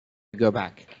go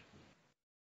back?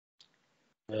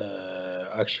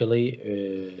 Actually,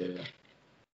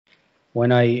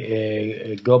 when I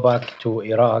go back to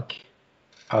Iraq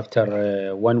after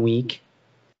 1 week,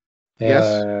 Yes.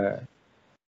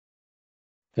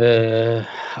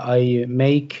 I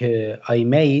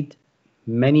made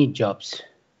many jobs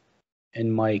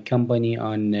in my company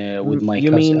and with my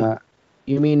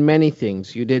You mean many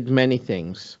things? You did many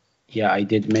things. Yeah, I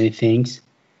did many things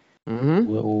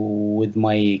with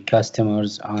my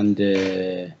customers, and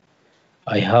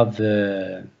I have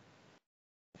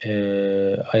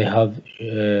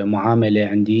معاملة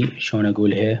عندي شلون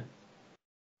أقولها.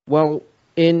 Well,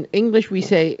 in English we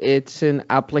say it's an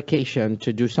application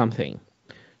to do something.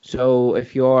 So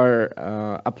if you're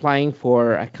applying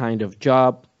for a kind of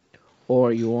job,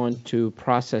 or you want to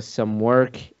process some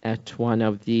work at one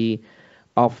of the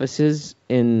offices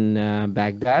in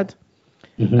Baghdad,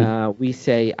 we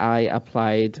say I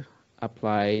applied,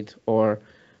 or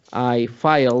I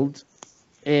filed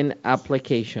an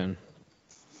application.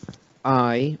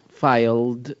 I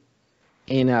filed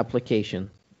an application.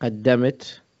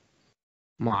 قدمت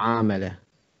معاملة.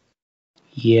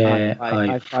 Yeah,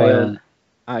 I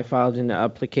filed an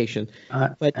application.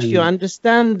 But you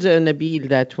understand, Nabil,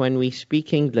 that when we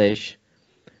speak English,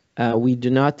 we do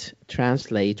not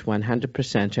translate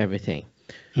 100% everything.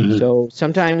 So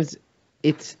sometimes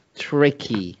it's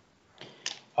tricky.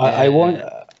 I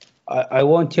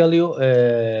won't tell you.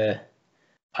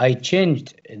 I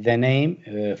changed the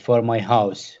name for my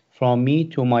house from me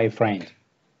to my friend.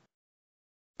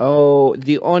 Oh,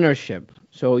 the ownership.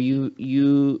 So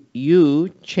you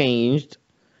changed.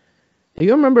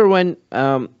 You remember when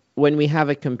we have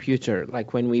a computer,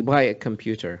 like when we buy a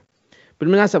computer.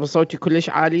 بالمناسبة صوتي كلش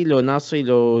عالي لو ناصي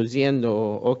لو زين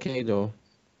لو اوكي لو.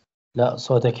 لا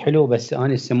صوتك حلو بس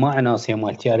أنا السماعة ناصية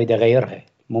مالتي أريد أغيرها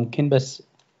ممكن بس.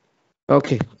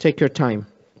 Okay, take your time.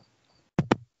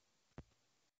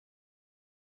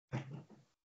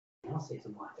 ناصي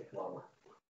سماعتك والله.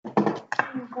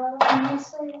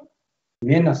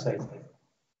 منين نصيت؟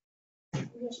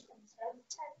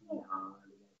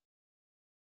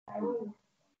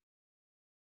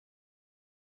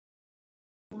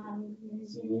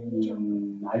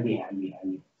 علي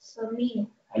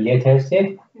عليتها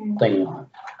هسه؟ طيب.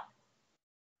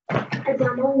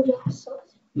 إذا ما نجح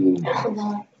الصوت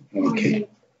أخذها. أوكي.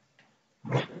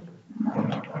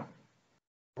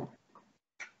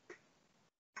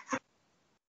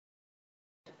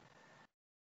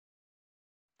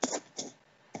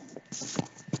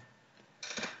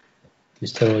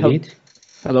 Mr. Walid?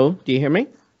 Hello, do you hear me?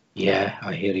 Yeah,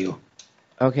 I hear you.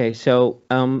 Okay, so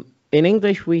in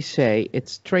English we say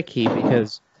it's tricky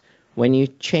because when you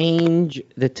change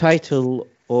the title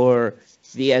or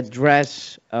the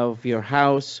address of your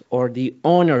house or the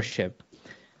ownership,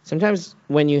 sometimes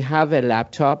when you have a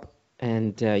laptop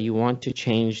and you want to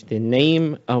change the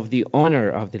name of the owner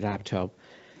of the laptop,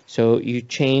 so you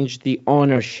change the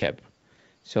ownership.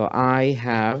 So I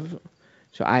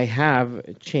have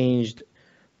changed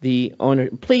the owner.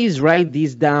 Please write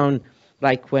these down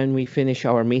like when we finish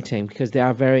our meeting because they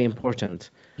are very important.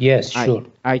 Yes, sure.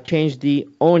 I changed the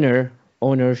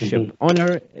ownership.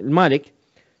 Owner المالك.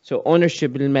 So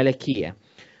ownership الملكية.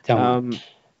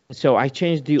 So I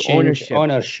changed the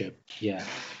ownership. Yeah.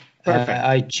 Perfect.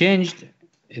 I changed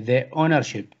the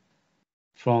ownership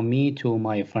from me to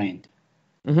my friend.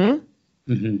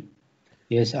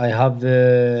 Yes, I have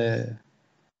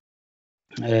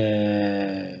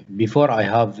before I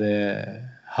have the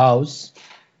house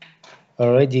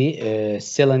already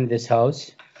selling this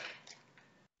house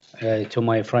to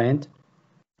my friend,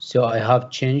 so I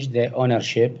have changed the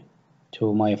ownership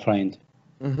to my friend,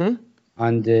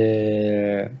 and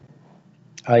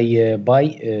I buy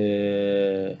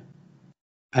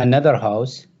another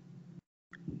house.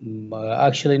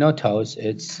 Actually, not house.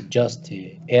 It's just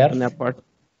earth.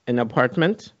 An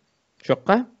apartment.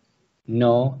 شقة.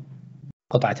 No.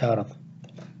 قطعة أرض.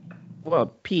 Well,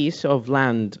 piece of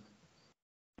land.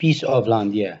 Piece of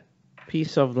land, yeah.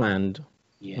 Piece of land.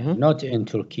 Yeah, not in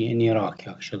Turkey, in Iraq,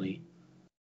 actually.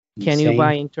 Can you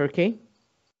buy in Turkey?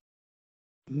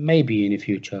 Maybe in the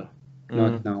future.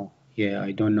 Not now. Yeah,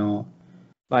 I don't know.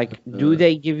 Like, do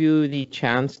they give you the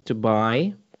chance to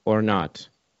buy or not?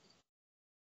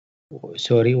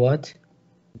 Sorry, what?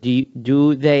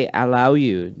 Do they allow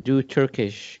you, do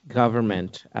Turkish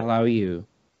government allow you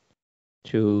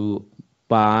to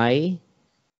buy a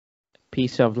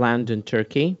piece of land in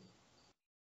Turkey?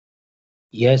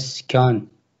 Yes, can.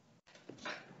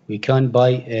 We can buy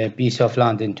a piece of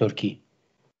land in Turkey.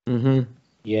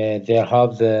 Yeah, there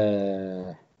have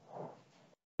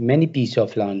many piece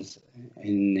of lands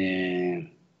in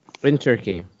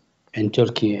Turkey. in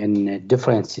Turkey in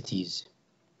different cities.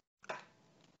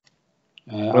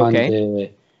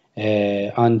 Okay.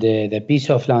 And the piece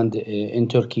of land in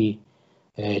Turkey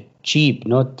cheap,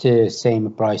 not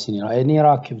same price in Iraq. In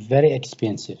Iraq, very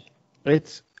expensive.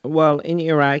 Well, in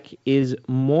Iraq is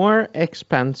more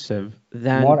expensive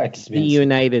than More the expensive.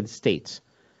 United States.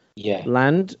 Yeah,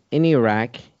 Land in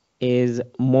Iraq is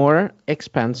more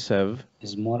expensive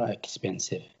it's more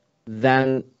expensive.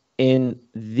 than in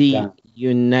the Than,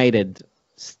 United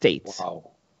States.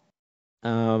 wow.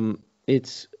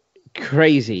 It's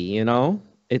crazy, you know?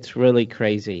 It's really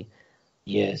crazy.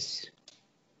 Yes.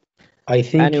 I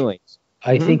think Anyways.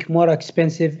 I think more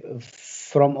expensive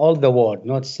from all the world,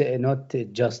 not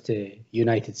just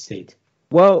United States.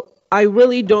 Well, I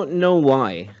really don't know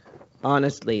why,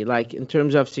 honestly. Like, in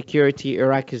terms of security,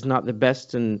 Iraq is not the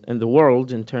best in the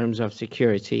world in terms of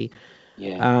security.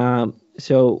 Yeah,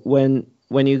 So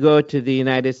when you go to the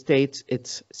United States,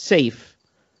 it's safe.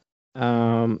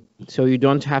 So you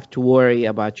don't have to worry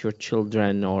about your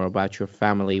children or about your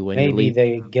family when you maybe leave.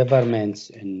 the governments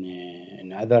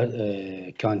in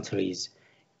other countries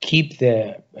keep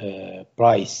the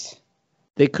price.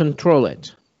 They control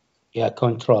it. Yeah,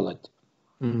 control it.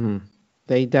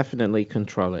 They definitely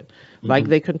control it. Like Hmm.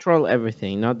 they control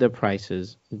everything, not the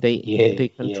prices. Yeah, They yeah,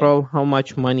 control how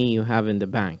much money you have in the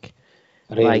bank.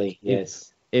 Like really,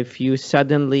 yes. if you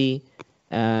suddenly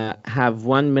have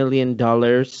 $1 million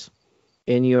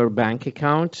in your bank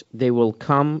account, they will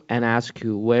come and ask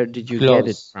you, where did you get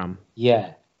it Close. from?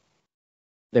 Yeah,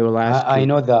 They will ask I you.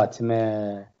 know that.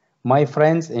 My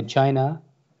friends in China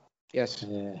Yes.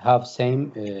 have same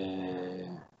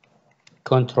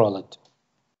control it.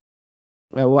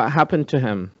 Well, what happened to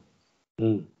him?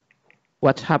 Mm.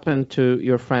 What happened to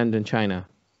your friend in China?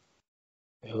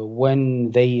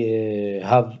 When they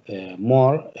have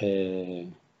more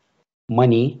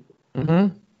money, Mm-hmm.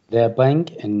 the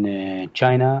bank in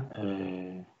China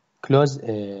close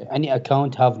any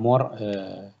account have more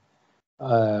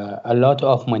a lot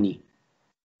of money.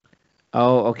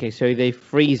 Oh, okay. So they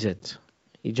freeze it.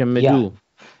 Yeah, يجمدوه.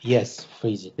 yes,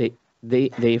 freeze it.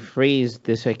 They freeze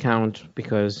this account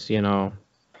because,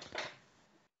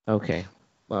 okay.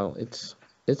 Well, it's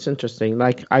interesting.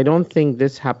 Like I don't think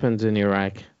this happens in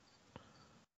Iraq.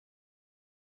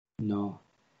 No,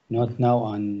 not now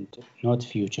and not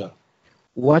future.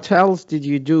 What else did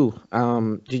you do?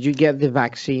 Did you get the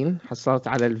vaccine? حصلت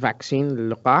على الفاكسين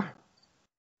للقاح?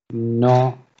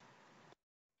 No,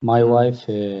 my Mm. wife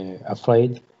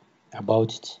afraid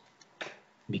about it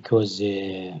because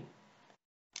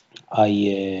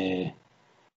I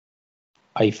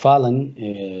I fallen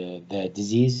the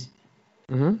disease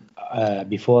Mm-hmm.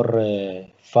 before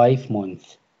 5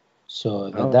 months. So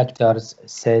the Oh, doctors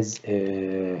says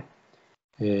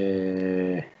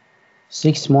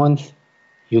 6 months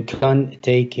you can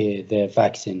take the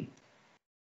vaccine.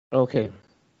 okay.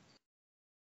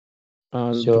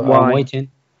 And So I'm why? waiting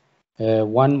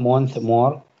 1 month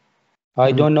more. I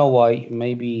Mm-hmm. don't know why.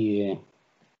 Maybe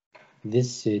this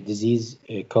disease,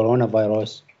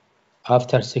 coronavirus,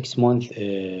 after 6 months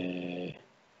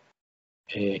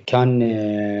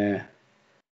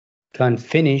can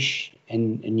finish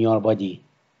in your body.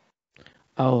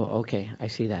 Oh, okay. I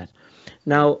see that.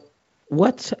 Now,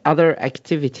 what other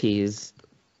activities,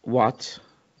 what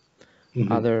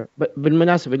Mhm. other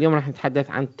بالمناسبة اليوم راح نتحدث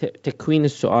عن تكوين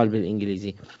السؤال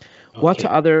بالإنجليزي. What Okay.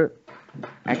 other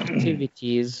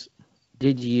activities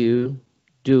did you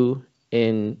do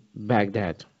in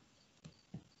Baghdad?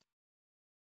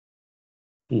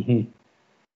 Mhm.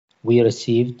 We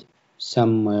received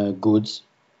some goods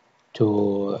to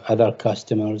other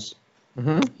customers.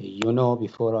 Mm-hmm. You know,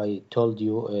 before I told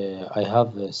you, I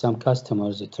have some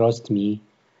customers that trust me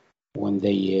when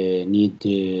they need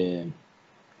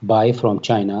buy from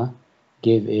China,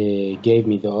 gave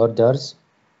me the orders,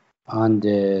 and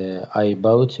I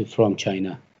bought from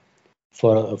China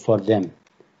for them.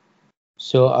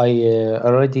 So I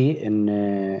already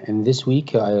in this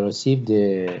week I received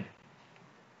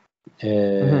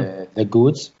Mm-hmm. the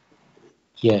goods,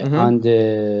 yeah, Mm-hmm. and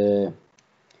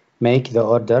make the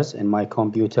orders in my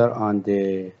computer and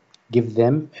give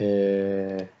them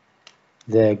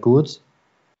the goods,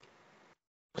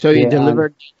 So yeah,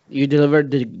 and you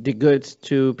delivered the goods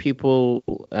to people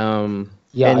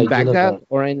yeah, in I Baghdad deliver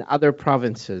or in other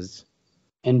provinces.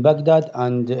 in Baghdad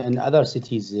and in other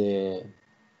cities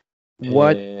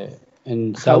What in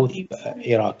how do South you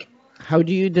Iraq. how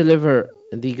do you deliver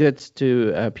the goods to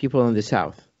people in the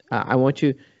south? I want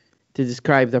you to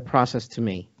describe the process to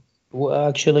me.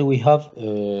 Actually, we have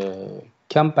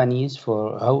companies for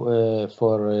how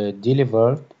for deliver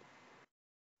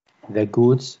the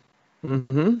goods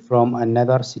from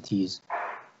another cities.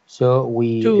 So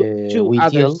Two we other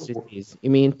deal cities. You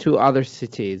mean two other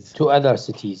cities? to other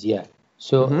cities, yeah.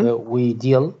 So we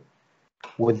deal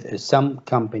with some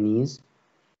companies.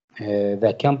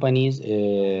 The companies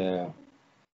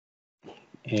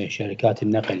شركات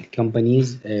النقل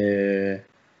companies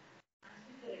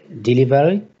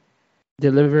delivery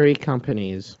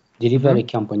companies.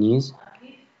 companies.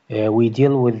 We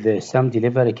deal with some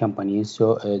delivery companies.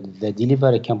 So the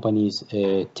delivery companies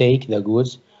take the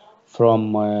goods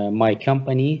from my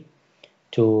company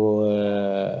to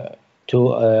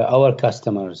our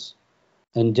customers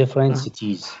in different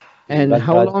cities in And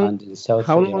Baghdad and in South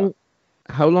Iraq.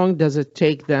 how long does it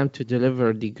take them to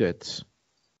deliver the goods?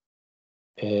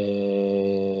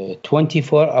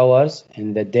 24 hours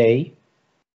in the day.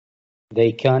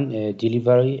 They can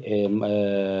deliver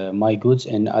my goods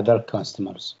and other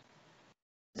customers.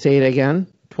 Say it again.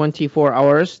 24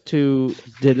 hours to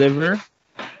deliver.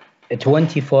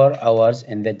 24 hours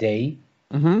in the day.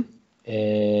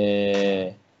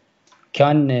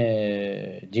 Can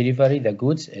deliver the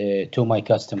goods to my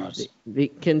customers. They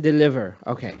can deliver.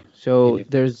 Okay, so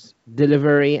there's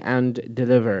delivery and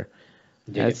deliver.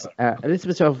 That's a little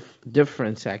bit of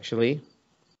difference, actually.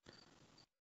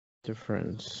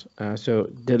 So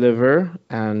deliver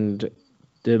and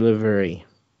delivery.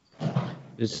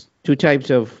 There's two types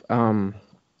of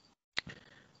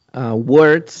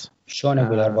words. شلون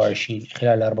اقول 24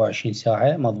 خلال 24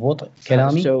 ساعة مضبوط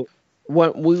كلامي؟ So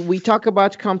what we talk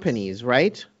about companies,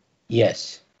 right?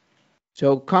 Yes.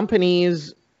 So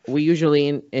companies, we usually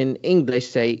in English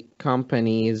say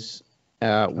companies.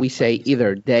 We say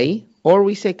either they or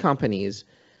we say companies.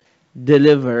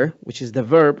 Deliver, which is the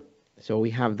verb. So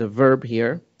we have the verb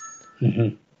here.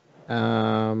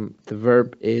 The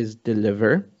verb is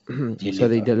deliver. So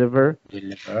they deliver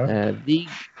the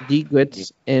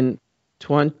goods in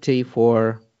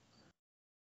 24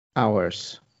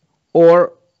 hours,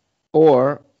 or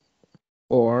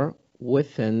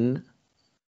within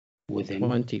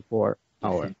 24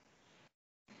 hours.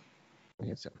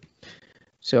 Okay,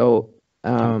 so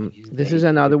this is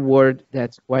another word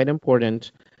that's quite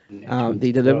important.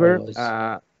 They deliver.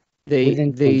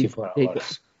 Within 24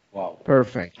 hours. Wow.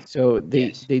 Perfect. So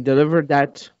they deliver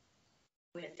that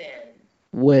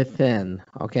within.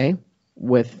 Okay.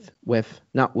 With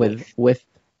not with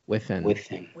within.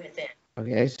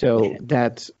 Okay. So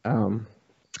that's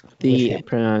the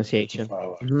pronunciation.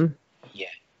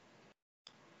 Yeah.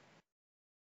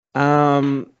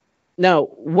 Now,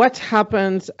 what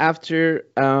happens after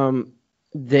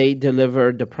they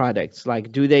deliver the products?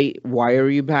 Like, do they wire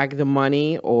you back the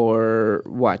money or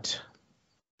what?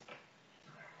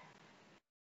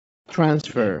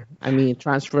 Transfer. I mean,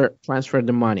 transfer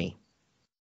the money.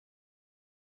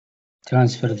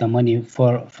 Transfer the money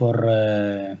for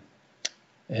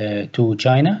to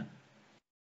China?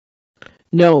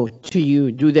 No, to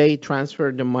you. Do they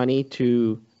transfer the money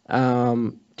to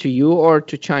you or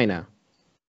to China?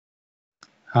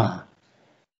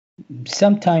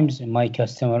 Sometimes my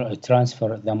customer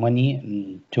transfer the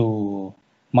money to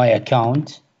my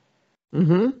account.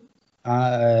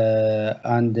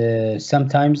 And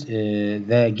sometimes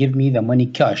they give me the money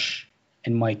cash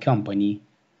in my company.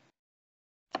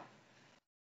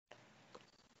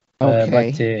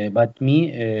 Okay. But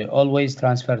me always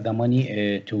transfer the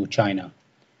money to China.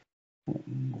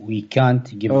 We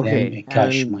can't give them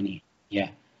cash money. Yeah.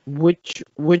 Which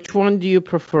one do you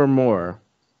prefer more?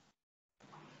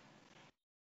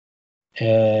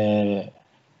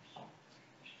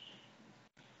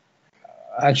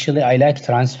 Actually, I like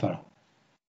transfer.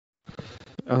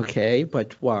 Okay,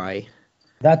 but why?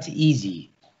 That's easy.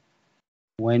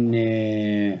 When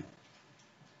the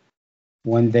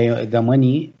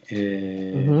money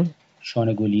شلون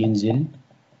اقول ينزل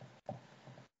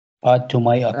add to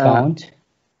my account.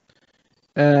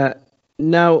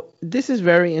 Now this is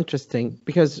very interesting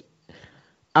because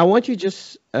I want you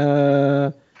just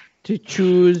to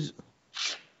choose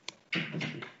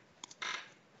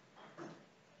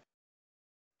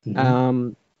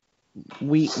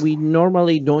we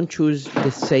normally don't choose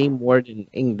the same word in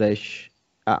English.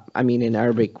 I mean in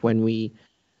Arabic when we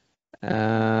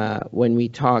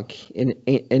talk in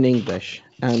English,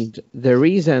 and the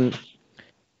reason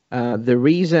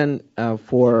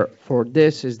for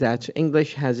this is that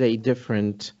English has a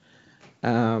different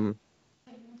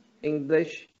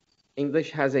English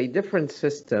has a different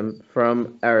system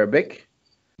from Arabic.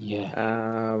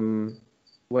 Yeah.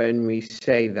 When we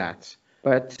say that,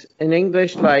 but in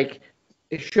English, like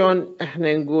شلون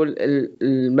احنا نقول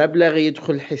المبلغ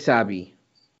يدخل حسابي.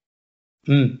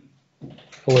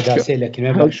 هو دا أسألك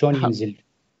المبلغ شلون ينزل.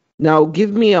 Now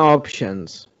give me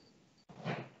options.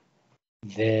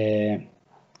 the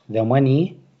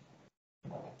money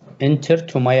enter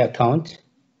to my account,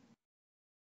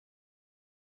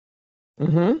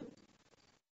 Mm-hmm.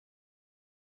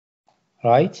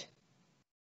 right?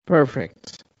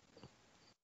 Perfect.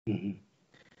 Mhm.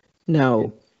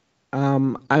 Now,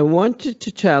 I wanted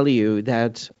to tell you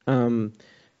that when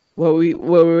we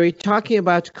were talking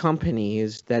about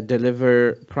companies that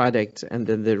deliver products and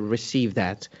then they receive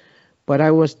that, but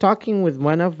I was talking with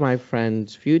one of my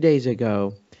friends a few days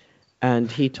ago,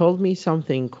 and he told me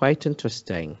something quite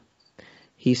interesting.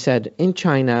 He said in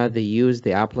China they use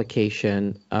the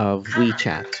application of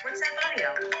WeChat.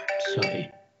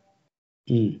 Sorry.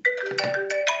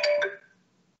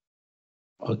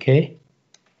 Okay.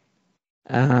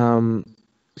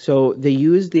 So they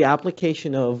use the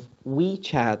application of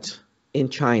WeChat in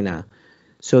China.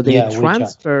 So Yeah,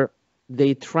 WeChat.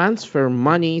 they transfer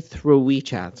money through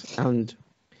WeChat, and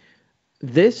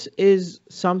this is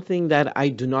something that I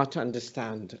do not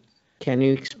understand. Can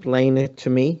you explain it to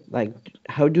me? Like,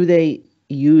 how do they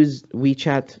use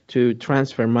WeChat to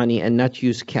transfer money and not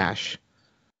use cash?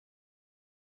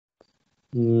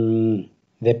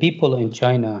 The people in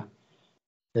China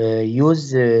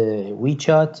use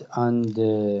WeChat and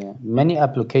many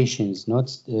applications, not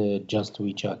just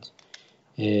WeChat.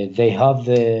 They have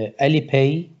the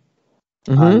Alipay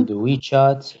and Mm-hmm.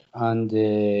 WeChat and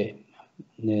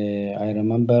I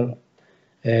remember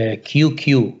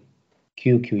QQ.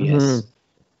 QQ, Mm-hmm. yes.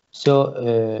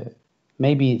 So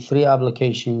maybe 3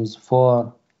 applications,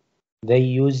 4 they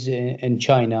use in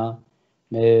China.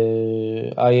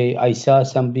 I saw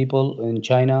some people in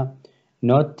China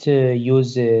not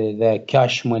use the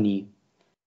cash money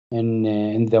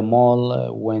in the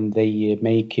mall when they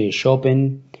make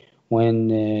shopping,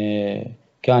 when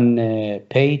can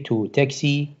pay to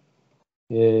taxi.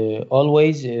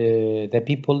 Always the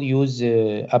people use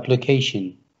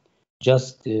application.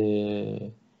 Just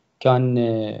can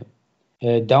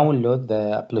download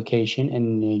the application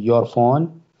in your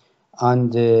phone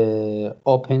and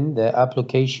open the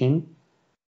application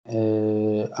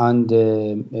and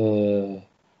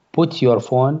put your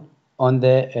phone on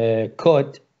the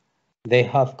code. They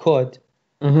have code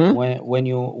Mm-hmm. when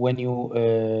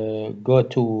you go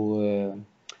to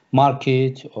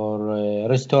market or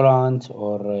restaurant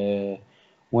or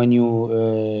when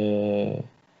you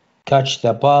catch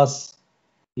the bus.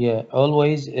 Yeah,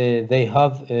 always they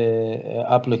have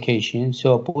application.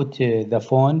 So put the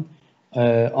phone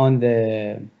on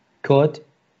the code,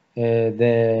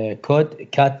 the code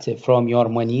cut from your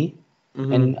money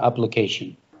in Mm-hmm.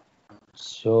 application.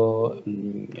 So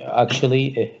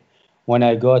actually, when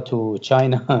I go to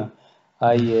China,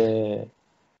 I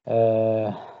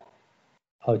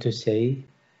how to say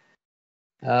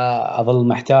أظل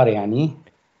محتار يعني.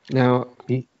 Now,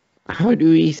 how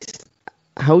do we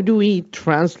how do we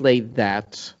translate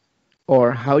that,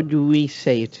 or how do we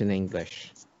say it in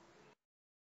English?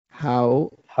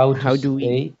 How How to how do we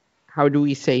say, how do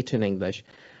we say it in English?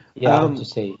 yeah, how to Um,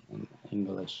 say in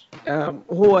English.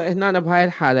 هو هنا بهاي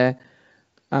الحالة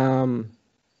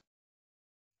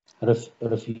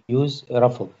Refuse,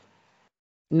 رفض.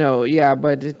 no, yeah,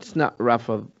 but it's not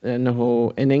رفض.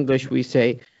 إنه in English we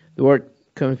say the word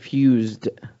confused.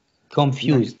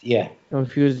 Confused, yeah.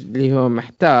 Confused اللي هو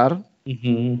محتار.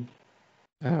 Mm-hmm.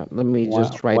 Let me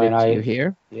just write When it to you I,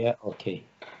 here. yeah, okay.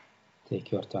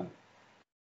 Take your time.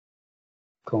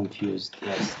 Confused,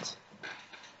 yes.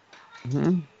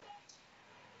 Mhm.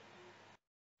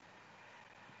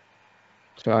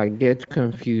 So I get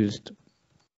confused.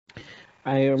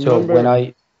 I So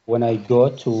remember. when I go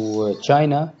to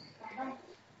China,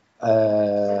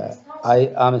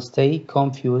 I am stay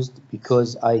confused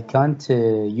because I can't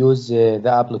use the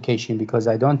application because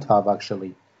I don't have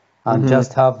actually, and Mhm.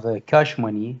 just have cash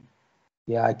money.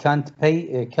 Yeah, I can't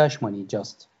pay cash money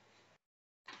just.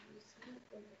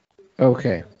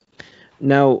 Okay.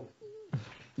 Now,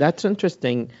 that's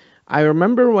interesting. I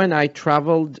remember when I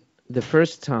traveled the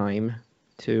first time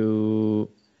to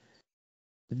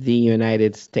the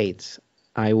United States.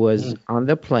 I was Mm, on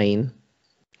the plane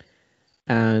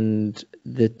and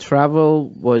the travel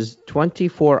was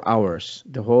 24 hours.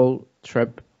 The whole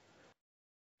trip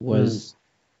mm, was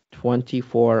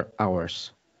 24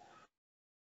 hours,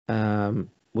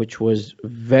 which was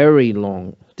very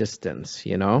long distance,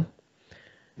 you know?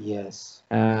 yes.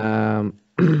 Um,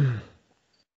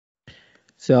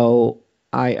 so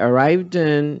I arrived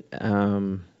in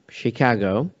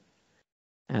Chicago,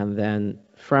 and then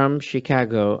from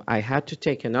Chicago, I had to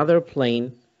take another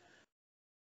plane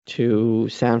to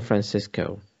San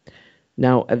Francisco.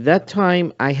 Now, at that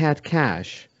time, I had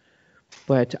cash,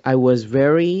 but I was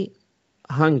very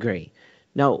hungry.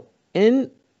 Now,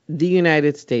 in the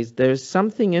United States, there's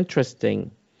something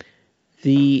interesting.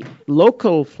 The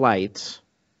local flights,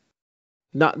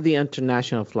 not the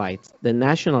international flights, the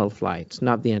national flights,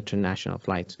 not the international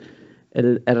flights.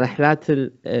 الرحلات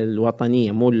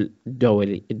الوطنية مو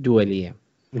الدولية.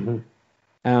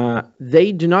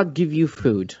 They do not give you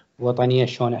food. وطنية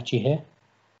شلون أحكيها؟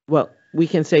 Well, we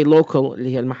can say local اللي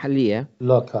هي المحلية.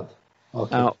 Local.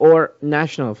 Okay. Or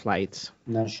national flights.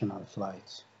 National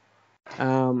flights.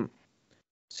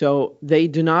 So they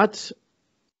do not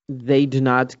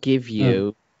give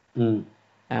you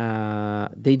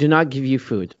they do not give you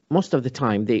food. Most of the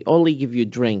time they only give you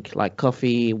drink like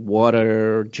coffee,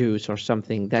 water, juice or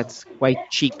something that's quite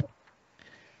cheap.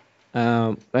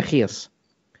 رخيص.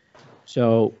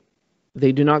 So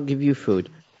they do not give you food.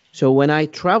 So when I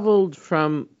traveled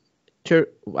from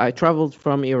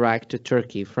Iraq to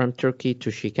Turkey, from Turkey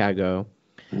to Chicago,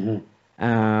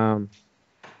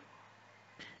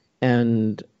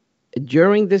 and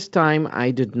during this time,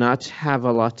 I did not have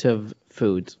a lot of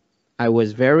food. I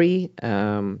was very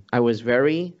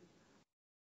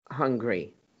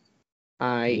hungry.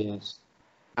 I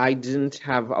didn't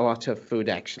have a lot of food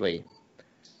actually.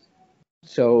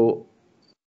 So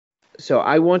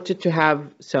I wanted to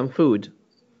have some food.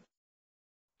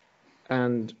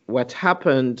 And what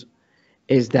happened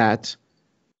is that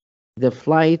the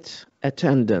flight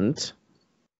attendant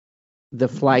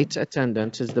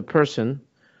is the person.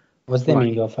 What's the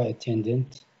meaning of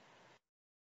attendant?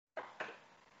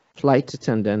 Flight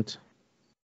attendant.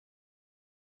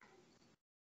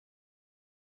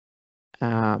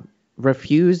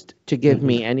 Refused to give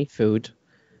me any food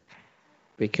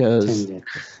because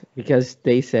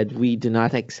they said we do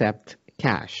not accept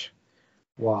cash.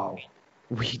 Wow.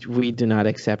 We do not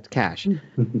accept cash.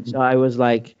 So I was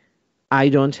like, I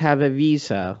don't have a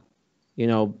visa. You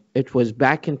know, it was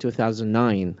back in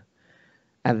 2009.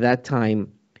 At that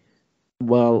time,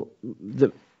 well,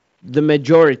 the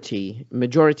majority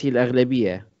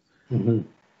الأغلبية,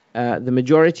 the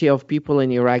majority of people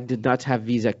in Iraq did not have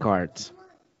visa cards.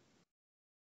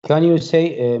 Can you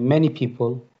say many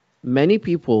people? Many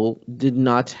people did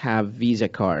not have visa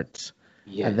cards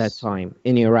at that time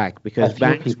in Iraq because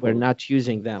banks were not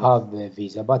using them. Have a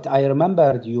visa, but I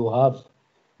remembered you have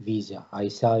visa. I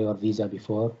saw your visa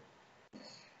before.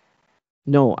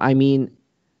 No, I mean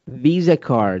visa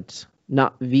cards,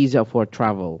 not visa for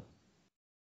travel.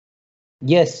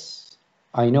 Yes,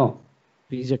 I know.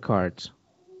 Visa cards.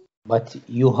 But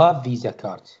you have visa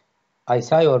cards. I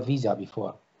saw your visa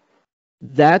before.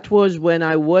 That was when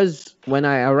I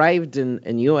arrived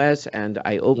in US and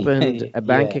I opened a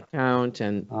bank account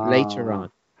and later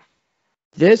on.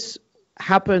 This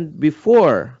happened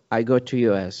before I go to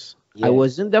US. Yes. I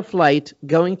was in the flight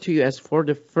going to US for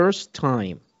the first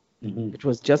time. It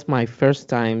was just my first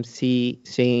time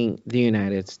seeing the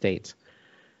United States.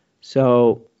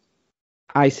 So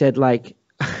I said like,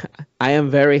 I am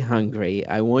very hungry.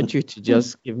 I want you to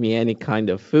just give me any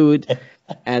kind of food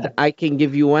and I can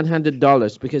give you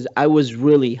 $100 because I was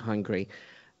really hungry.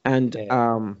 And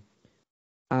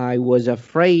I was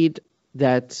afraid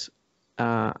that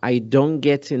I don't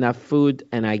get enough food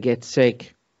and I get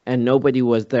sick and nobody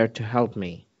was there to help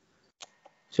me.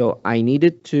 So I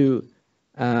needed to,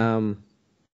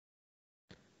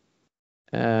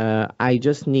 I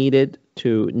just needed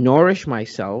to nourish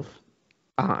myself.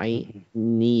 I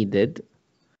needed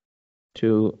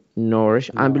to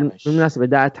nourish. أنا بالمناسبة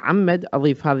دا أتعمد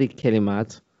أضيف هذه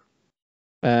الكلمات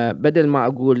بدل ما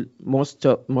أقول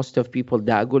most of people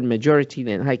دا أقول majority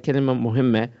لأن هاي كلمة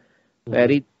مهمة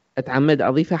فأريد أتعمد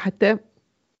أضيفها حتى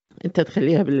أنت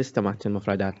تخليها باللستة مالت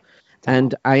المفردات.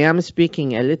 And I am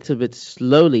speaking a little bit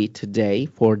slowly today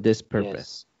for this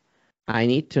purpose. I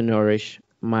need to nourish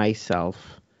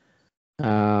myself.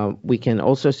 We can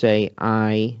also say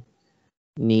I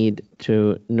need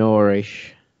to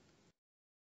nourish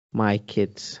my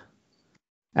kids.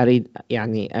 أريد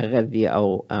يعني أغذي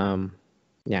أو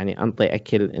يعني أنطي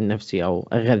أكل لنفسي أو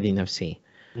أغذي نفسي.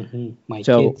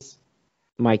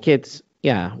 My kids,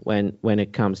 yeah, when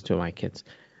it comes to my kids.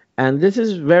 And this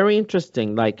is very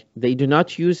interesting. Like they do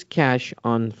not use cash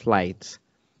on flights.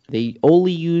 They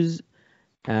only use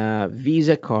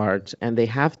visa cards and they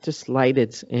have to slide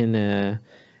it in a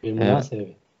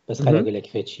بالمناسبة بس خليني أقول لك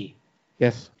فد شيء.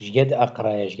 Yes. إيش قد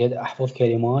أقرأ إيش قد أحفظ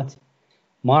كلمات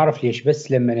ما أعرف ليش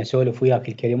بس لما أسولف وياك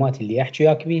الكلمات اللي أحكي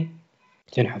وياك بيه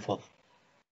تنحفظ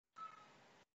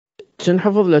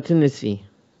لو تنسي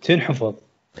تنحفظ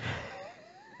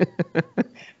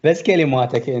بس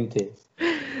كلماتك أنت.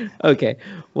 Okay.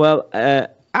 Well,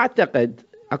 أعتقد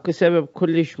أكو سبب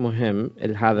كلش مهم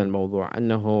لهذا الموضوع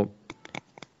أنه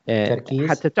تركيز؟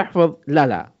 حتى تحفظ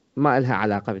لا ما لها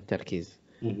علاقة بالتركيز.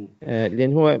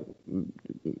 لأن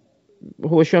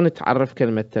هو شلون تعرف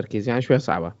كلمة تركيز يعني شوية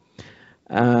صعبة.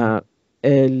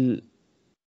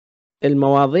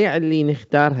 المواضيع اللي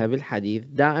نختارها بالحديث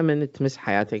دائما تمس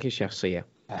حياتك الشخصية.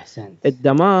 أحسنت.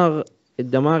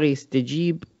 الدماغ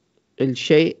يستجيب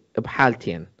الشيء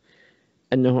بحالتين،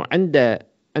 انه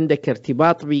عندك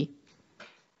ارتباط به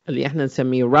اللي احنا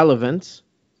نسميه relevance،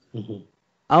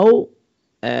 او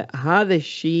هذا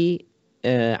الشيء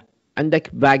عندك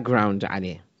background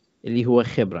عليه اللي هو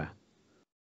خبرة.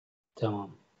 تمام.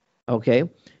 اوكي،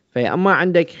 فيا اما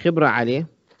عندك خبرة عليه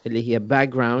اللي هي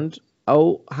background،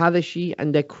 او هذا الشيء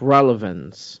عندك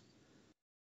relevance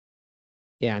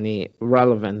يعني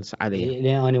relevance عليه.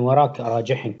 لأن أنا وراك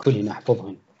أراجعهن كلهن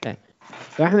أحفظهن.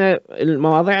 فاحنا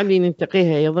المواضيع اللي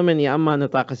ننتقيها هي ضمن يا اما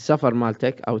نطاق السفر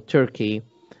مالتك او تركي،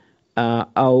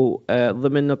 او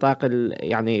ضمن نطاق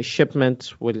يعني الشيبمنت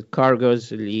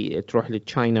والكارغوز اللي تروح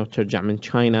لتشاينا وترجع من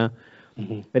تشاينا.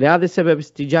 فلهذا السبب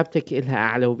استجابتك لها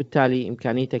اعلى، وبالتالي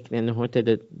امكانيتك لانه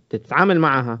انت تتعامل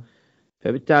معها،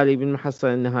 فبالتالي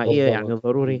بالمحصله النهائيه يعني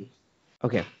ضروري.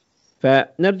 اوكي،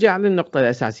 فنرجع للنقطه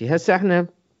الاساسيه. هسه احنا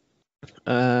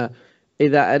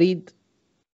اذا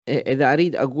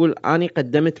اريد اقول اني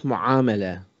قدمت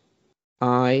معامله،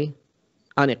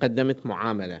 اني قدمت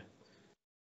معامله.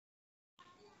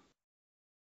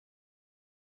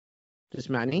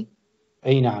 تسمعني؟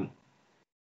 أي نعم.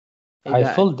 I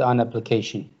filled an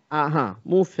application.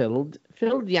 مو filled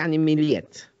يعني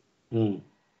مليت.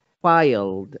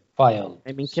 filed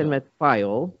من كلمة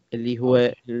file اللي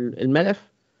هو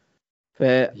الملف. ف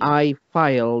I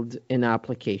filed an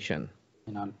application.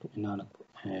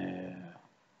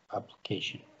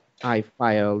 application. I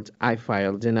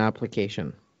filed an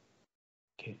application.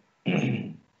 Okay.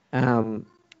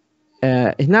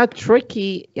 هنا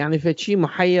tricky يعني فشي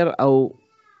محير او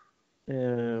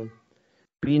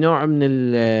بنوع من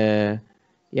ال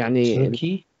يعني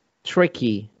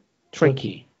tricky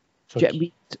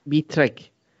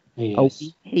بترك أو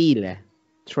بحيلة.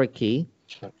 tricky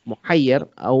محير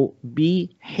أو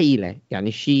بحيلة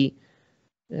يعني شيء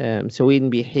مسوين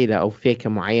بحيلة أو فيكة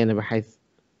معينة بحيث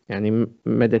يعني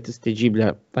مدى تستجيب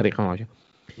له بطريقة معينة.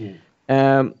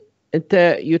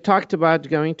 أنت you talked about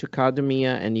going to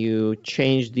academia and you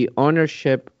changed the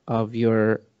ownership of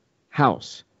your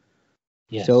house.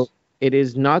 Yes. So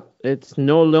it's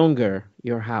no longer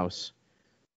your house.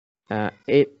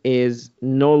 It is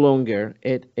no longer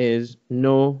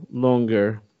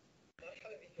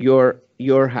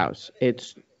your house. It's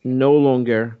no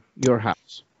longer your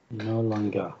house. No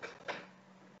longer.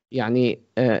 يعني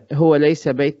هو ليس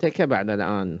بيتك بعد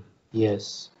الآن.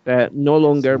 Yes. no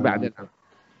longer بعد الآن.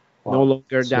 Wow. No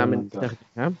longer So دائما longer.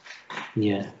 نستخدمها.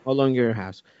 Yeah. No longer your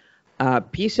house.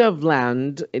 Piece of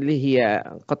land اللي هي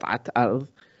قطعة أرض.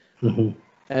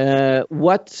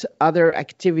 What other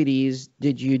activities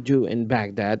did you do in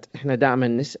Baghdad? احنا دائما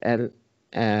نسأل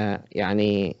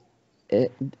يعني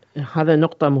هذا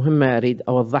نقطة مهمة أريد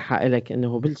أوضحها لك،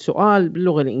 أنه بالسؤال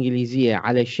باللغة الإنجليزية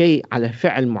على شيء على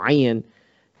فعل معين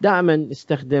دائما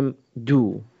نستخدم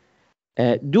do.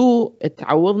 do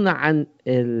تعوضنا عن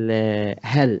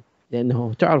هل،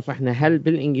 لأنه تعرف احنا هل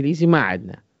بالإنجليزي ما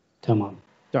عندنا. تمام.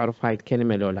 تعرف هاي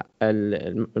الكلمة لو لا؟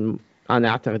 أنا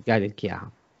أعتقد قايل لك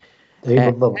إياها.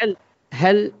 بالضبط.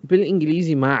 هل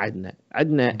بالإنجليزي ما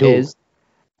عندنا do.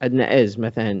 عندنا is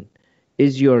مثلا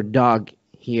is your dog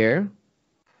here?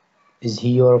 Is he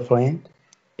your friend?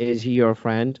 Is he your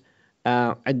friend?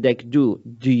 عندك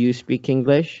do you speak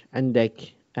English?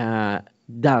 عندك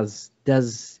does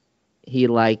he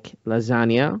like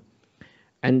lasagna?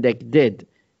 عندك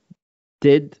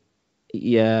did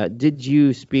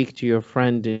you speak to your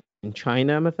friend in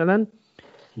China مثلا؟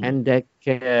 عندك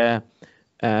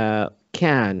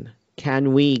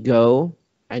can we go؟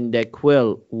 عندك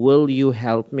will you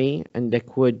help me؟ عندك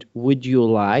would you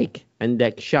like؟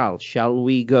 عندك shall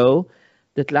we go؟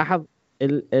 تلاحظ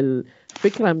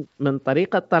الفكرة من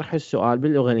طريقة طرح السؤال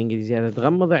باللغة الإنجليزية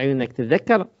تغمض عيونك.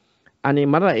 تتذكر أنا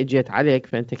مرة إجيت عليك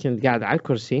فأنت كنت قاعد على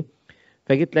الكرسي،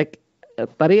 فقلت لك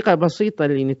الطريقة بسيطة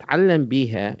اللي نتعلم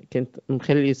بيها، كنت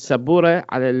مخلي السبورة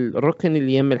على الركن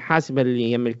اللي يم الحاسبة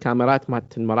اللي يم الكاميرات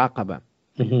مالت المراقبة.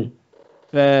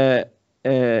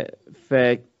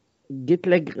 فقلت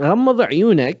لك غمض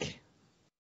عيونك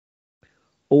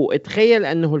واتخيل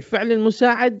أنه الفعل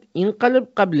المساعد ينقلب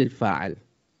قبل الفاعل.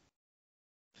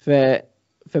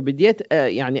 فبديت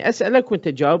يعني أسألك وأنت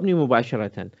تجاوبني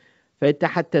مباشرة. فأنت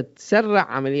حتى تسرع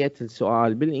عملية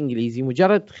السؤال بالإنجليزي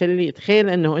مجرد تخيل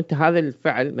أنه أنت هذا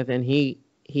الفعل مثلا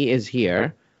he is here،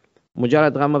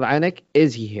 مجرد غمض عينك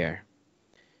is he here.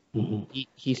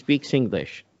 he speaks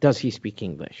English. does he speak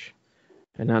English؟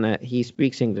 هنا he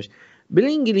speaks English.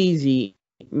 بالإنجليزي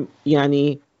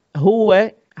يعني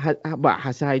هو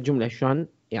هسه هاي الجملة شلون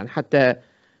يعني حتى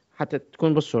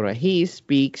تكون بالصورة he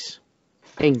speaks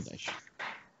English.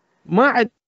 ما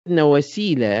عندنا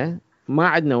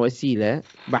وسيلة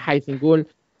بحيث نقول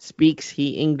speaks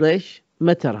he English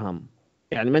مترهم،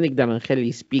 يعني ما نقدر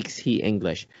نخلي speaks he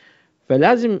English،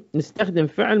 فلازم نستخدم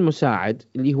فعل مساعد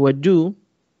اللي هو do،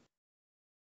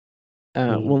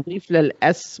 ونضيف له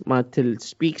الاس مالت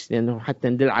السبيكس لانه حتى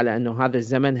ندل على انه هذا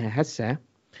زمنها هسه.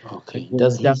 اوكي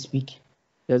does he speak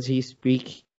does he speak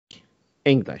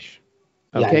English.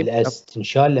 يعني الاس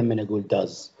تنشال لما اقول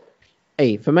does.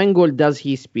 اي فما نقول does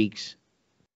he speaks.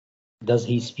 does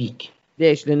he speak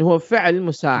ليش؟ لانه هو فعل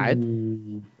مساعد.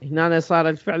 هنا صار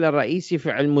الفعل الرئيسي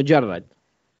فعل مجرد.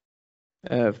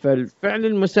 فالفعل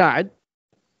المساعد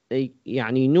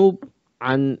يعني ينوب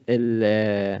عن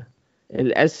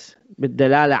الاس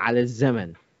بالدلالة على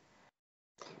الزمن.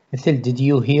 مثل did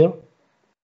you hear.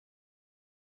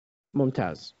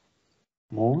 ممتاز.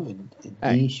 مو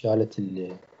دي شالت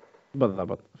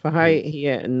بالضبط. فهاي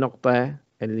هي النقطة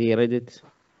اللي ردت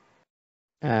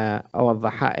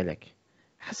أوضحها لك.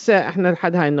 هسه احنا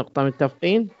لحد هاي النقطة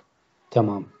متفقين؟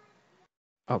 تمام.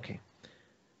 اوكي.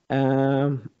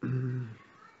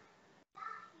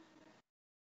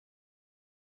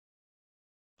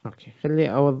 اوكي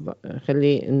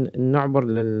خلي نعبر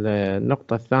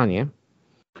للنقطة الثانية.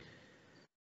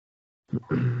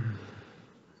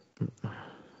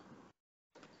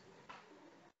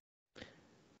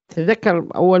 تذكر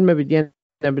أول ما بدينا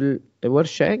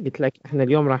بالورشة قلت لك احنا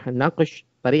اليوم راح نناقش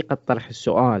طريقة طرح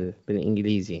السؤال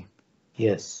بالإنجليزي.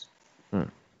 يس.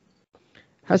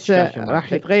 هسه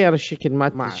راح يتغير الشكل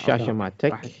مالت الشاشة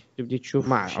مالتك. راح تبدي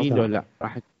تشوف شيء لو لا؟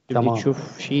 راح تبدي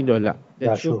تشوف شيء لو لا؟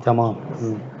 تشوف. تمام.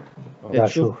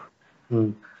 تشوف.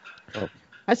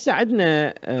 هسه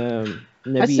عندنا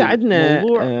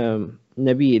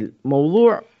نبيل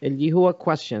موضوع اللي هو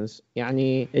questions،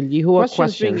 يعني اللي هو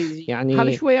questions يعني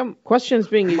هذا شوية questions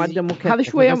being مادة مكثفة. هذا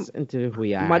شوية بس انتبه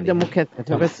وياي مادة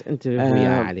مكثفة بس انتبه وياي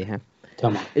عليها.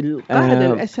 تمام. القاعدة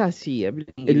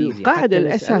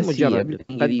الأساسية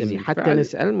بالإنجليزي حتى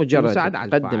نسأل مجرد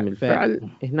تقدم الفعل.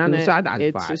 هنا نساعد على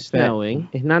الفعل. It's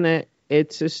snowing. هنا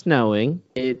it's snowing.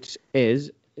 It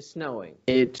is snowing.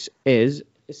 It is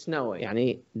snowing.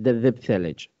 يعني دذب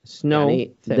ثلج. Snow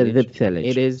يعني دذب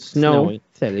ثلج. It is snow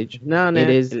ثلج. هنا it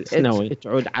is snowing.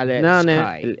 تعود على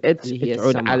sky. it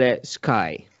تعود على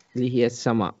sky اللي هي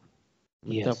السماء.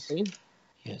 متفقين؟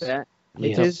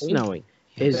 It is snowing.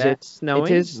 Is it snowing?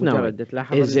 It is snowing.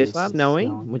 Is it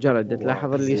snowing? مجرد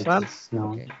تلاحظ اللي صار.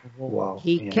 Wow.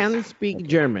 He can speak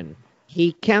German.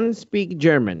 He can speak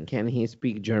German. Can he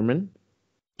speak German?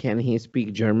 Can he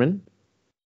speak German?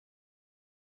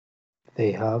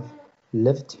 They have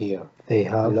lived here. They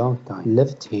have a long time.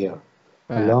 Lived here.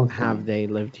 A long time. Have they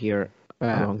lived here a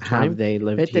long time? Have they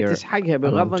lived here تسحقها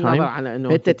بغض النظر على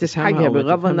انه انت تسحقها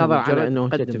بغض النظر على انه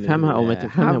انت تفهمها او ما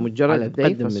تفهمها، مجرد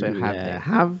تقدم فصير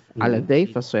have على they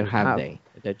فصير have they.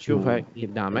 اذا تشوفها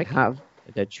قدامك have،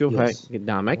 اذا تشوفها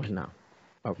قدامك وهنا.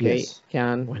 اوكي.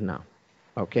 كان وهنا.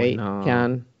 اوكي.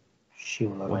 كان She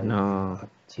will arrive وهنا. at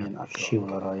 10 o'clock. She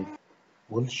will arrive.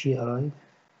 Will she arrive؟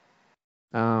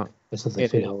 بس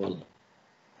تضيف لها will.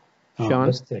 شلون؟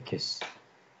 بس تعكس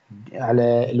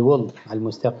على الول على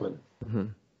المستقبل.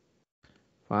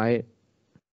 Right.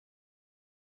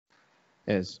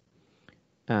 Is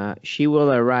she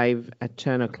will arrive at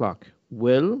 10 o'clock.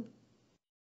 Will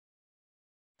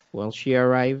she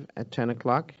arrive at 10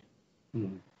 o'clock?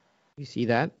 You see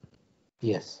that?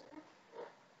 Yes.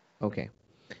 Okay.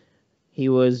 He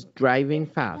was driving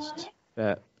fast.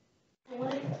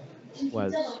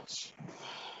 Was.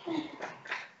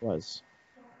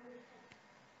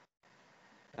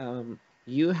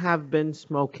 You have been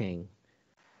smoking.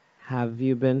 Have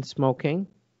you been smoking?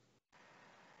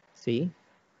 See?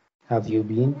 Have you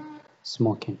been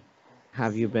smoking?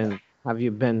 Have you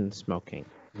been smoking?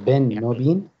 Been no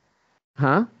been؟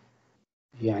 ها؟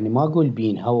 يعني ما أقول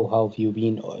been. How have you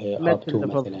been up to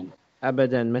مثلا؟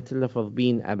 أبدا مثل لفظ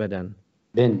been أبدا.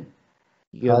 Been.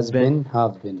 Has been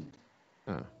have been.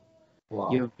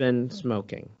 Wow. You've been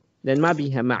smoking. لأن ما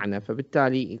بيها معنى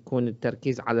فبالتالي يكون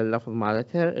التركيز على اللفظ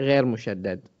مالتها غير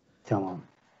مشدد. تمام.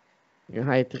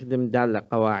 هاي تخدم دالة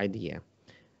قواعدية.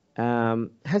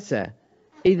 هسه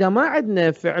إذا ما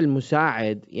عندنا فعل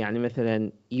مساعد، يعني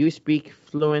مثلا you speak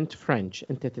fluent French،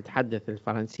 أنت تتحدث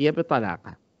الفرنسية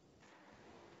بطلاقة.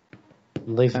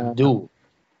 نضيف do.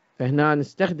 فهنا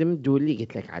نستخدم do اللي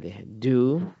قلت لك عليها.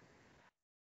 Do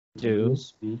you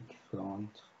speak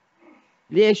fluent.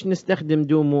 ليش نستخدم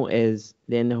do مو is؟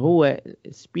 لأنه هو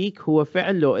speak هو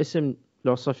فعل لو اسم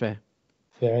لو صفة.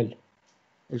 فعل.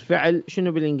 الفعل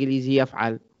شنو بالإنجليزي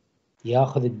يفعل؟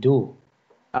 ياخذ الدو.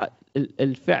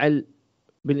 الفعل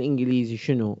بالإنجليزي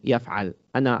شنو يفعل؟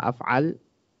 أنا أفعل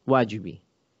واجبي.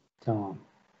 تمام.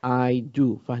 I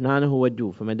do. فهنا هو do.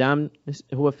 فما دام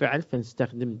هو فعل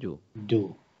فنستخدم do.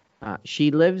 do.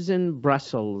 She lives in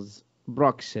Brussels.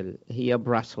 بروكسل هي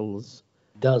Brussels.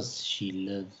 does she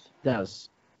live. does.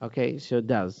 Okay, so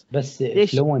does. بس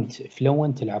ليش؟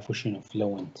 fluent العفو شنو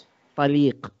fluent؟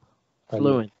 طليق.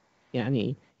 طليق. fluent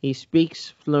يعني he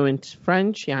speaks fluent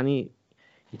French يعني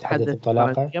يتحدث يتحدث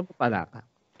بطلاقة. فرنسية بطلاقة.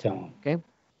 تمام. okay.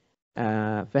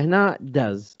 فهنا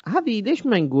does. هذه ليش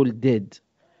ما نقول did؟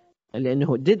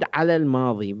 لأنه did على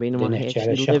الماضي بينما هي نحكي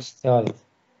على she شخص ثالث.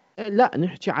 لا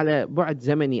نحكي على بعد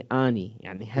زمني آني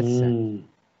يعني هسه.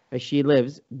 she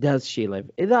lives. does she live؟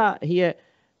 إذا هي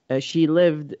she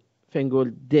lived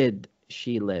فنقول did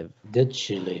she live. did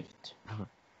she lived.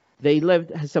 they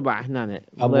lived هسه بقى هنا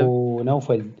أبو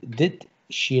نوفل did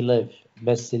she live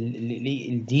بس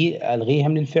الدي ألغيها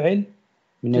من الفعل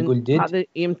من أقول did. هذا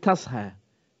يمتصها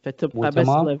فتبقى بس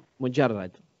تمام. live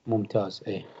مجرد. ممتاز.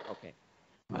 إيه. okay.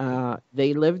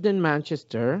 They lived in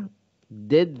Manchester.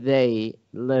 did they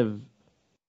live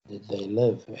did they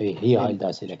live. إيه هي هاي اللي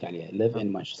أسألك عليها live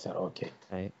in Manchester. أوكي.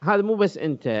 هذا مو بس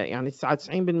أنت يعني 99%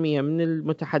 من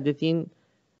المتحدثين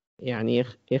يعني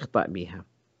يخطأ بها.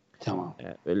 تمام.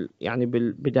 يعني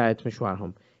بالبداية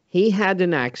مشوارهم. he had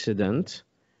an accident.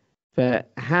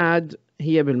 فhad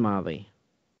هي بالماضي.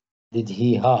 did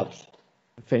he have.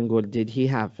 فنقول did he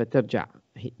have فترجع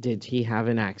did he have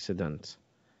an accident.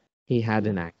 he had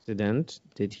an accident.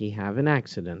 did he have an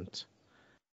accident.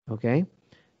 okay.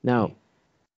 now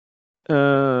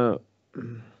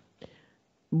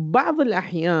بعض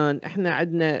الأحيان احنا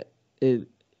عندنا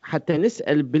حتى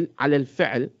نسأل على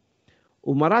الفعل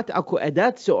ومرات اكو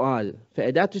أداة سؤال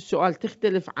فأداة السؤال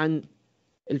تختلف عن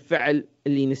الفعل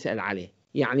اللي نسأل عليه.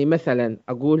 يعني مثلا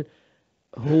أقول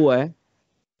هو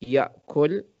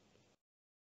يأكل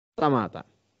طماطم.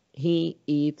 he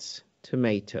eats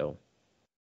tomato.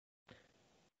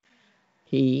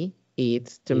 he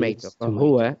eats tomato.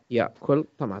 فهو يأكل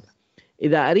طماطم.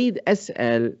 إذا أريد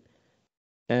أسأل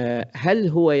هل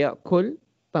هو يأكل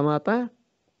طماطم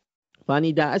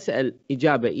فأني دا أسأل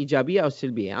إجابة إيجابية أو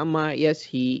سلبية. أما yes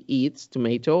he eats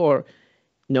tomato or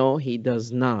no he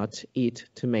does not eat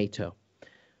tomato.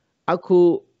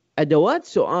 أكو أدوات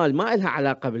سؤال ما لها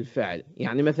علاقة بالفعل.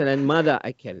 يعني مثلا ماذا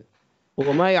أكل؟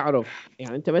 هو ما يعرف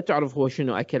يعني أنت ما تعرف هو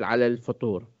شنو أكل على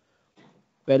الفطور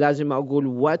فلازم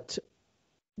أقول what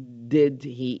did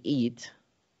he eat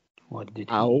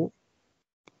أو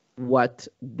what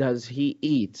does he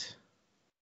eat.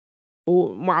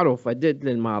 ومعروفة did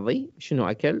للماضي شنو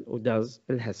أكل و does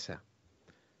الهسة.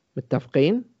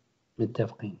 متفقين؟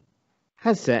 متفقين.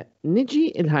 هسه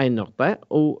نجي لهاي النقطة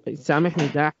وسامحني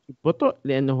دا أحكي ببطء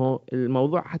لأنه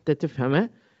الموضوع حتى تفهمه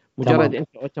مجرد تمام.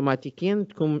 أنت أوتوماتيكيا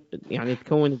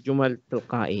تكون الجمل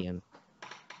تلقائيا.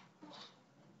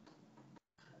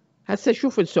 هسه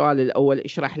شوف السؤال الأول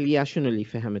اشرح لي إياه شنو اللي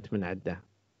فهمت من عنده.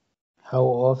 How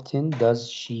often does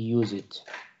she use it؟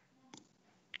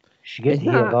 ايش قد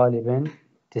هي غالبا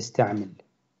تستعمل.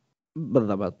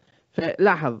 بالضبط.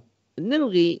 فلاحظ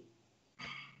نلغي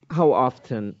how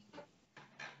often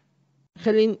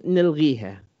خلينا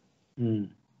نلغيها.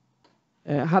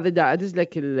 هذا دا أدز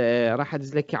لك راح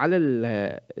أدز لك على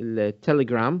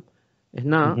التليجرام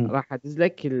هنا راح أدز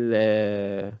لك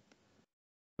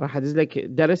راح أدز لك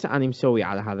درس أنا مسوي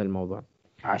على هذا الموضوع.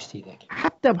 عشتي ذاك.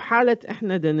 حتى بحالة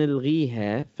إحنا دا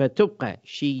نلغيها فتبقى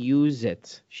she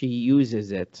uses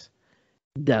it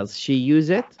does she use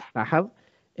it. لاحظ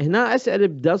هنا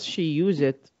أسأل does she use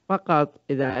it فقط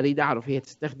إذا أريد أعرف هي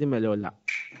تستخدمه لو لا.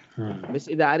 بس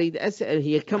إذا أريد أسأل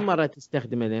هي كم مرة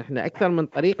تستخدمه لأن إحنا أكثر من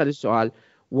طريقة للسؤال.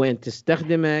 وين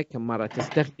تستخدمه؟ كم مرة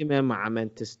تستخدمه؟ مع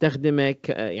من تستخدمه؟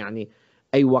 يعني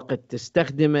أي وقت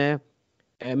تستخدمه؟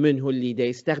 من هو اللي دا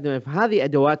يستخدمه؟ فهذه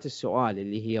أدوات السؤال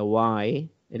اللي هي why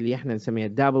اللي إحنا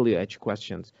نسميها WH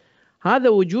questions. هذا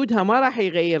وجودها ما راح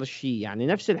يغير شيء يعني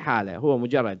نفس الحالة هو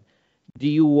مجرد do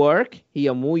you work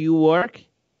هي مو you work.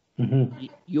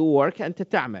 you work أنت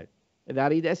تعمل. إذا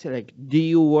أريد أسألك do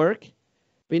you work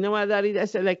بينما إذا أريد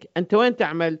أسألك أنت وين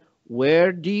تعمل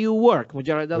where do you work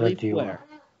مجرد أضيف where.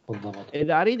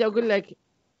 إذا أريد أقول لك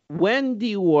when do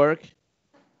you work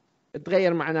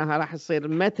تغير معناها راح تصير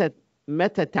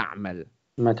متى تعمل.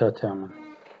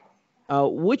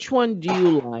 which one do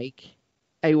you like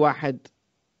أي واحد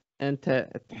أنت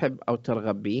تحب أو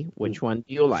ترغب به which one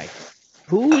do you like.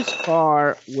 whose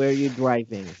car were you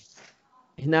driving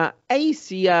هنا أي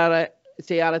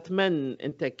سيارة من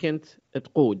أنت كنت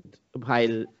تقود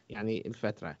بهاي يعني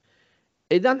الفترة.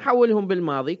 إذا نحولهم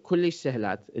بالماضي كلش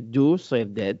سهلات. do تصير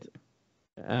did،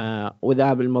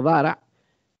 وإذا بالمضارع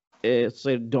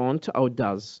تصير don't أو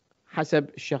does حسب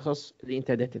الشخص اللي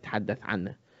أنت دا تتحدث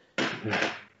عنه.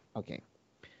 أوكي.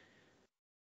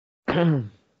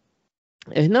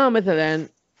 هنا مثلا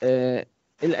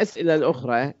الأسئلة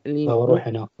الأخرى اللي روح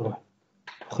هناك، روح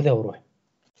خذها وروح،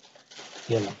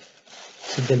 يلا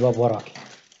سد الباب وراك،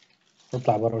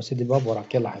 اطلع برا وسد الباب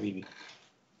وراك، يلا حبيبي.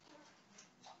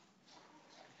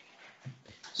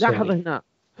 لاحظ هنا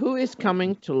who is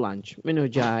coming to lunch، منو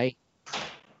جاي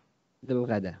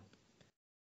للغداء.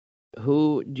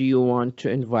 who do you want to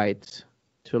invite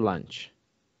to lunch.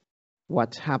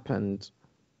 what happened.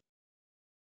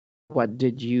 what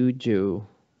did you do.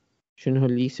 شنو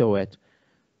اللي سويت.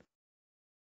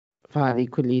 فهذه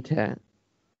كليتها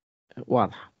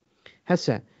واضحة.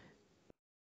 هسه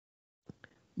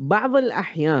بعض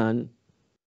الأحيان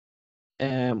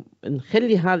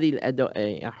نخلي هذه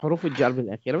حروف الجر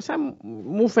بالأخيرة، بس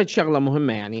مو فد شغلة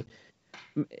مهمة يعني.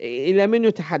 إلى منو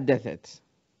تحدثت.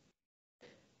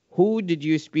 who did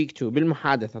you speak to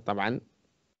بالمحادثة طبعا.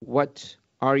 what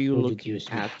are you looking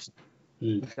at.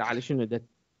 على شنو ده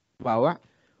تباوع.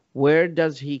 where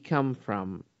does he come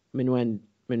from، من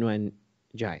وين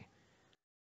جاي.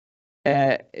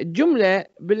 الجملة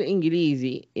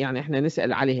بالإنجليزي يعني إحنا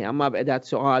نسأل عليها أما بأداة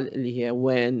سؤال اللي هي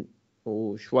وين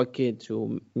وش وقت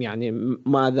ويعني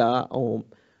ماذا أو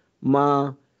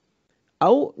ما،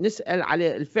 أو نسأل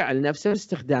على الفعل نفسه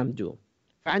باستخدام do.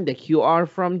 فعندك you are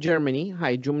from Germany،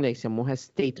 هاي جملة يسموها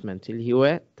statement اللي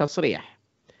هو تصريح.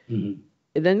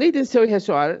 إذا نريد نسويها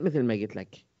سؤال مثل ما قلت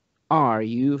لك are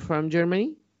you from Germany.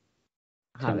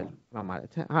 هذا ما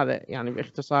مالتها، هذا يعني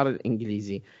باختصار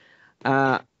الإنجليزي.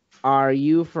 Are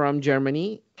you from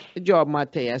Germany؟ الجواب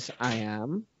مالته yes I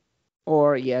am،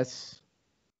 or yes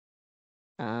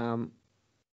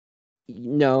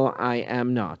no I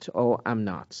am not or I'm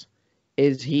not.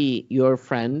 Is he your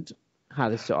friend؟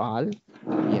 هذا السؤال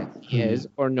yes he is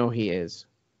or no he is.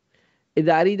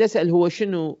 إذا أريد أسأل هو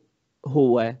شنو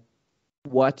هو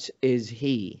what is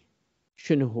he،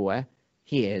 شنو هو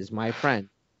he is my friend.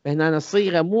 فهنا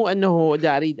الصيغة مو أنه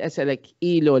إذا أريد أسألك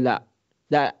إيه لو لا،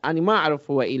 لا أنا ما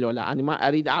أعرف هو إيه لو لا، أنا ما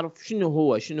أريد أعرف شنو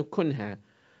هو شنو كنها.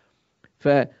 ف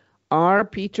are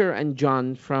Peter and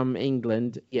John from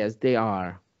England؟ yes they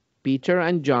are. Peter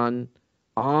and John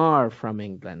are from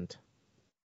England.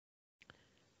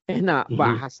 هنا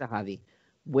بحث هذه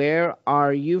where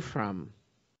are you from.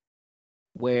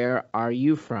 where are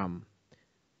you from.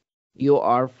 you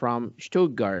are from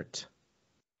Stuttgart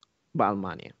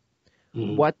بألمانيا.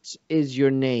 what is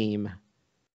your name.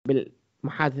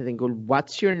 بالمحادثة نقول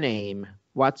what's your name.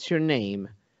 what's your name.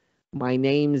 my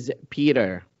name's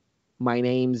Peter. my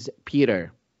name's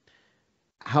Peter.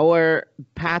 how are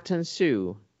Pat and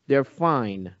Sue. they're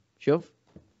fine. شوف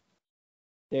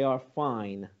they are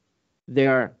fine.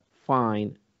 they're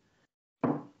fine.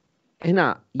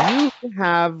 هنا you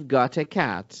have got a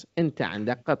cat. أنت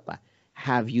عندك قطة.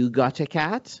 have you got a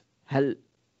cat. هل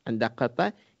عندك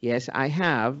قطة. yes I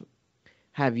have.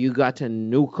 have you got a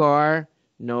new car.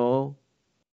 no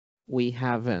we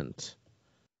haven't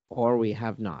or we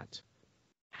have not.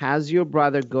 has your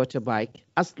brother got a bike.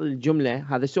 أصل الجملة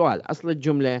هذا سؤال. أصل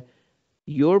الجملة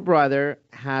your brother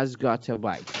has got a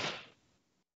bike.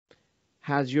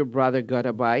 has your brother got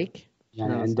a bike.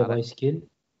 يعني عنده بايسكل.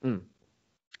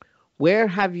 where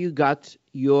have you got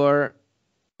your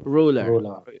ruler.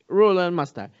 ruler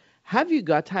مصدر. have you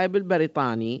got هاي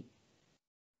بالبريطاني.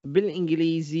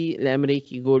 بالإنجليزي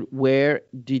الأمريكي يقول where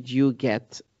did you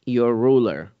get your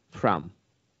ruler from.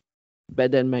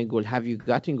 بدل ما يقول have you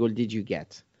got نقول did you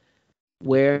get.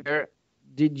 where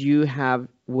do you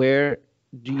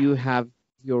have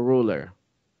your ruler.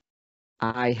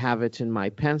 I have it in my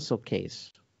pencil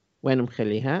case. وين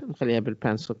مخليها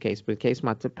بالpencil case بالكيس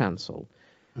مالت البنسل.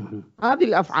 هذه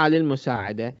الأفعال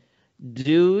المساعدة.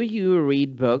 do you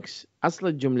read books. أصل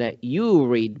الجملة you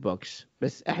read books،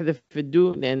 بس احذف في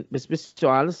الدو لأن بس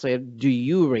بالسؤال يصير do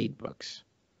you read books.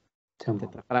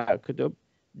 تقرأ الكتب.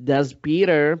 does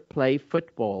Peter play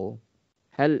football.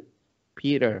 هل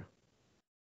Peter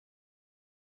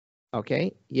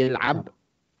اوكي يلعب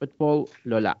فوتبول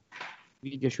لو لا.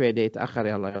 فيديو شوية ده يتأخر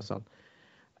يلا يوصل.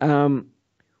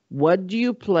 what do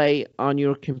you play on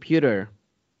your computer.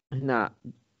 هنا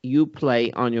you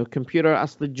play on your computer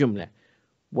أصل الجملة.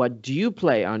 what do you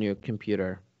play on your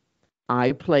computer.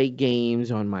 I play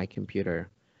games on my computer.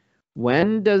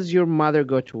 when does your mother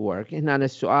go to work. هنا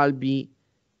السؤال ب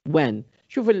when.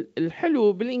 شوف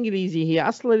الحلو بالإنجليزي هي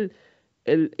أصل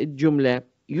الجملة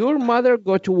your mother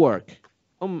go to work.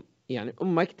 يعني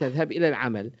أمك تذهب إلى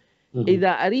العمل. إذا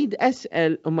أريد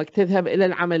أسأل أمك تذهب إلى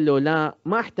العمل لو لا،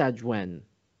 ما أحتاج when.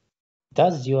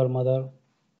 Does your mother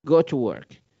go to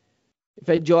work.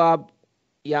 فالجواب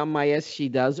يا أما yes she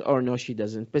does or no she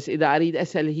doesn't. بس إذا أريد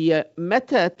أسأل هي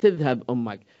متى تذهب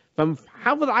أمك،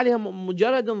 فحافظ عليها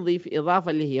مجرد نضيف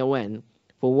إضافة اللي هي when.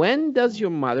 For when does your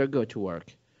mother go to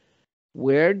work?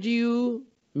 Where do you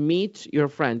meet your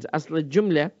friends? أصل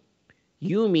الجملة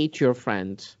you meet your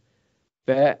friends.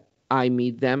 ف I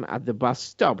meet them at the bus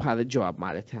stop. هذا الجواب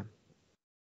مالتها.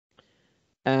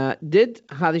 did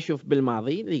هذا شوف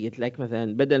بالماضي اللي قلت لك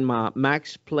مثلا بدل ما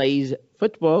Max plays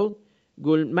football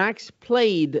قول Max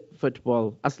played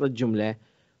football. أصل الجملة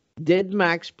did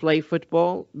Max play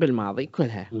football بالماضي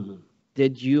كلها.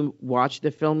 Did you watch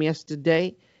the film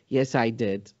yesterday? Yes I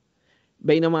did.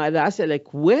 بينما إذا أسألك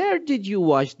where did you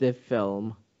watch the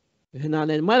film؟ هنا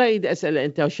أنا ما أريد أسأل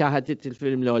أنت شاهدت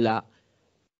الفيلم لو لا.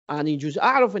 أنا يجوز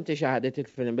أعرف أنت شاهدت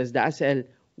الفيلم بس دا أسأل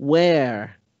where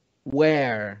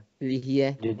اللي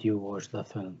هي did you watch the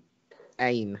film?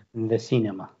 أين؟ In the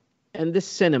cinema. In the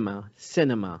cinema.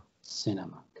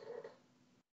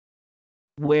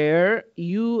 Were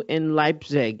you in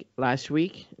Leipzig last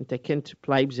week? أنت كنت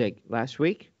بلايبزيغ last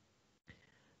week.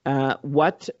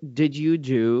 What did you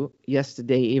do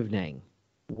yesterday evening?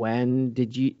 When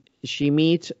did she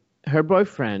meet her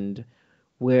boyfriend?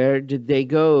 Where did they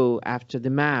go after the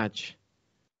match?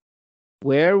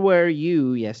 Where were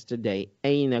you yesterday?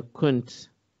 أين كنت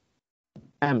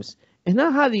أمس؟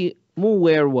 هنا هذه مو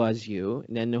where was you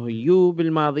لأنه you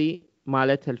بالماضي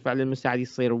مالتها الفعل المساعد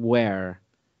يصير where.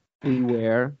 We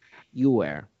were, you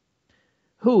were.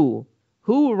 Who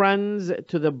runs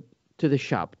to the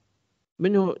shop?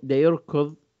 منو دا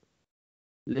يركض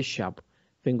للشاب؟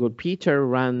 فنقول Peter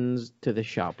runs to the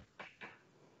shop.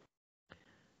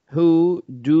 Who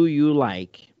do you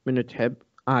like؟ منو تحب؟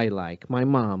 I like my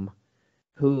mom.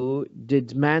 Who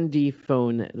did Mandy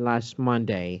phone last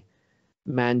Monday?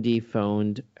 Mandy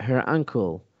phoned her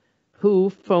uncle.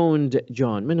 Who phoned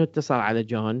John؟ منو اتصل على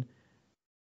John؟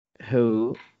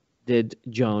 Who did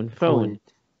John phone؟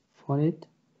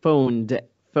 phoned.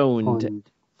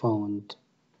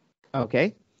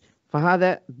 Okay.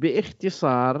 فهذا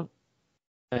باختصار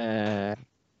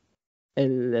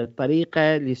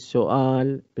الطريقة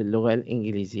للسؤال باللغة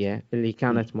الإنجليزية اللي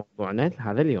كانت موضوعنا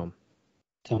هذا اليوم.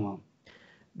 تمام.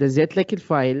 دزيت لك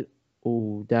الفايل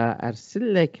ودا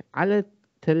أرسل لك على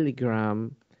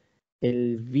التليجرام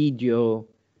الفيديو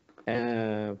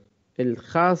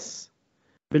الخاص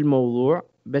بالموضوع،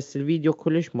 بس الفيديو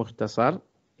كلش مختصر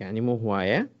يعني مو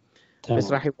هواية. تمام.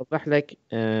 بس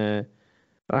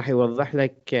راح يوضح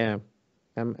لك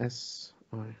MS.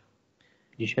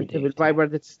 انت بالفايبر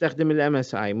تستخدم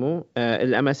الMSI مو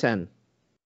الMSN؟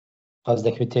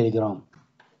 قصدك بالتليجرام؟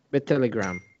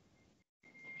 بالتليجرام.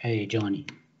 اي جوني.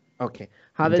 اوكي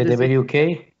هذا انت WK؟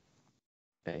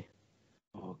 اي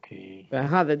اوكي.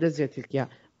 فهذا دزيت لك اياه،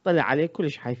 طلع عليه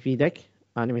كلش حيفيدك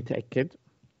انا متأكد.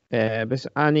 بس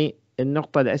اني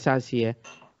النقطة الأساسية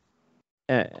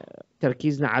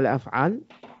تركيزنا على أفعال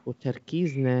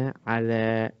وتركيزنا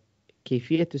على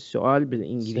كيفية السؤال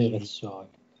بالإنجليزي. صيغة السؤال.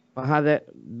 فهذا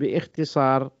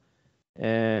باختصار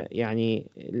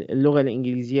يعني اللغة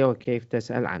الإنجليزية وكيف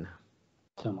تسأل عنها.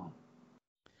 تمام.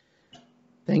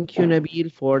 Thank you,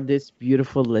 Nabil, for this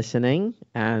beautiful listening,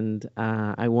 and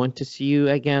I want to see you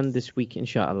again this week,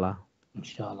 inshallah.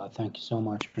 Inshallah. Thank you so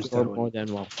much, Mr. You're وليد. more than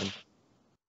welcome.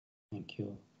 Thank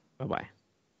you. Bye-bye.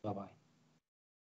 Bye-bye.